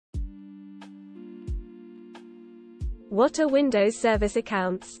What are Windows Service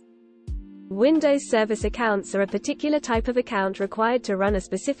Accounts? Windows Service Accounts are a particular type of account required to run a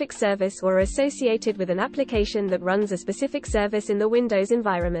specific service or are associated with an application that runs a specific service in the Windows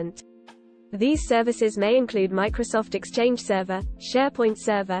environment. These services may include Microsoft Exchange Server, SharePoint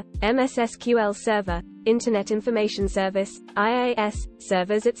Server, MS SQL Server, Internet Information Service, IIS,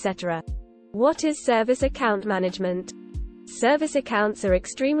 servers, etc. What is service account management? Service accounts are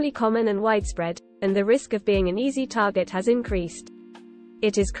extremely common and widespread, and the risk of being an easy target has increased.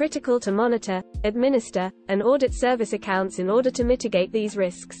 It is critical to monitor, administer, and audit service accounts in order to mitigate these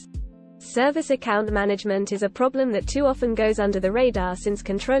risks. Service account management is a problem that too often goes under the radar since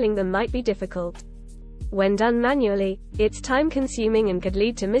controlling them might be difficult. When done manually, it's time-consuming and could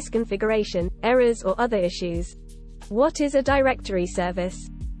lead to misconfiguration, errors, or other issues. What is a directory service?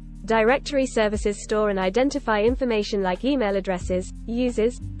 Directory services store and identify information like email addresses,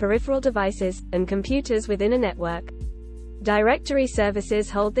 users, peripheral devices, and computers within a network. Directory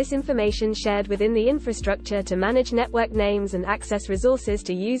services hold this information shared within the infrastructure to manage network names and access resources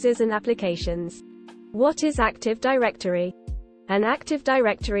to users and applications. What is Active Directory? An Active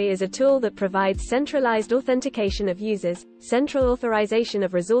Directory is a tool that provides centralized authentication of users, central authorization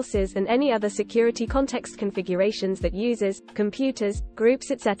of resources, and any other security context configurations that users, computers,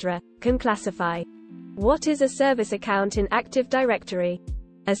 groups, etc. can classify. What is a service account in Active Directory?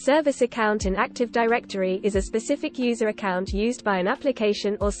 A service account in Active Directory is a specific user account used by an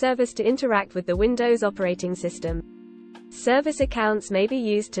application or service to interact with the Windows operating system. Service accounts may be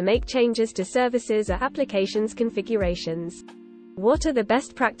used to make changes to services or applications configurations. What are the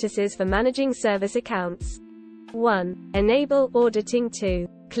best practices for managing service accounts? 1. Enable auditing. 2.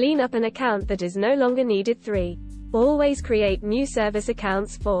 Clean up an account that is no longer needed. 3. Always create new service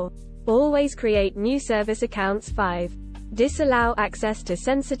accounts. 4. Always create new service accounts. 5. Disallow access to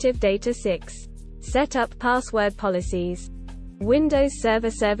sensitive data. 6. Set up password policies. Windows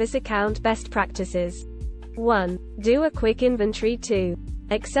Server Service Account Best Practices. 1. Do a quick inventory. 2.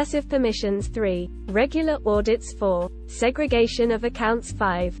 Excessive permissions. 3. Regular audits. 4. Segregation of accounts.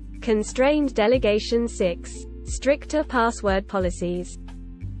 5. Constrained delegation. 6. Stricter password policies.